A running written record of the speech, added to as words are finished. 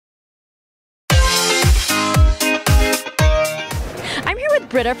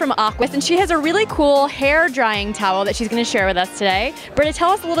Britta from Aquis, and she has a really cool hair drying towel that she's going to share with us today. Britta,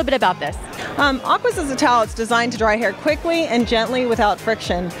 tell us a little bit about this. Aquis is a towel. It's designed to dry hair quickly and gently without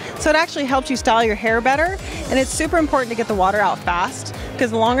friction. So it actually helps you style your hair better, and it's super important to get the water out fast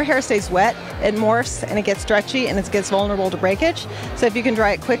because the longer hair stays wet, it morphs and it gets stretchy and it gets vulnerable to breakage. So if you can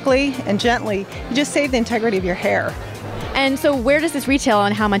dry it quickly and gently, you just save the integrity of your hair. And so where does this retail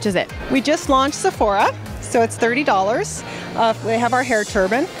and how much is it? We just launched Sephora, so it's $30. We have our hair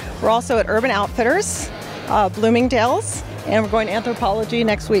turban. We're also at Urban Outfitters, Bloomingdale's, and we're going to Anthropologie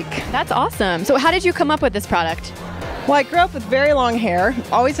next week. That's awesome. So how did you come up with this product? Well, I grew up with very long hair,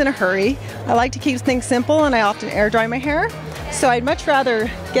 always in a hurry. I like to keep things simple, and I often air dry my hair. So I'd much rather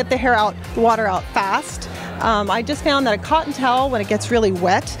get the water out fast. I just found that a cotton towel, when it gets really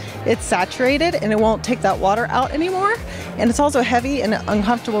wet, it's saturated and it won't take that water out anymore. And it's also heavy and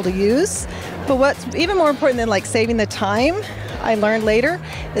uncomfortable to use. But what's even more important than like saving the time, I learned later,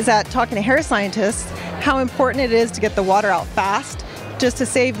 is that talking to hair scientists, how important it is to get the water out fast, just to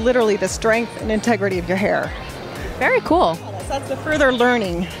save literally the strength and integrity of your hair. Very cool. That's the further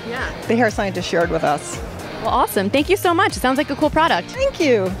learning the hair scientist shared with us. Well, awesome. Thank you so much. It sounds like a cool product. Thank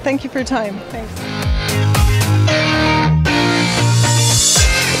you. Thank you for your time. Thanks.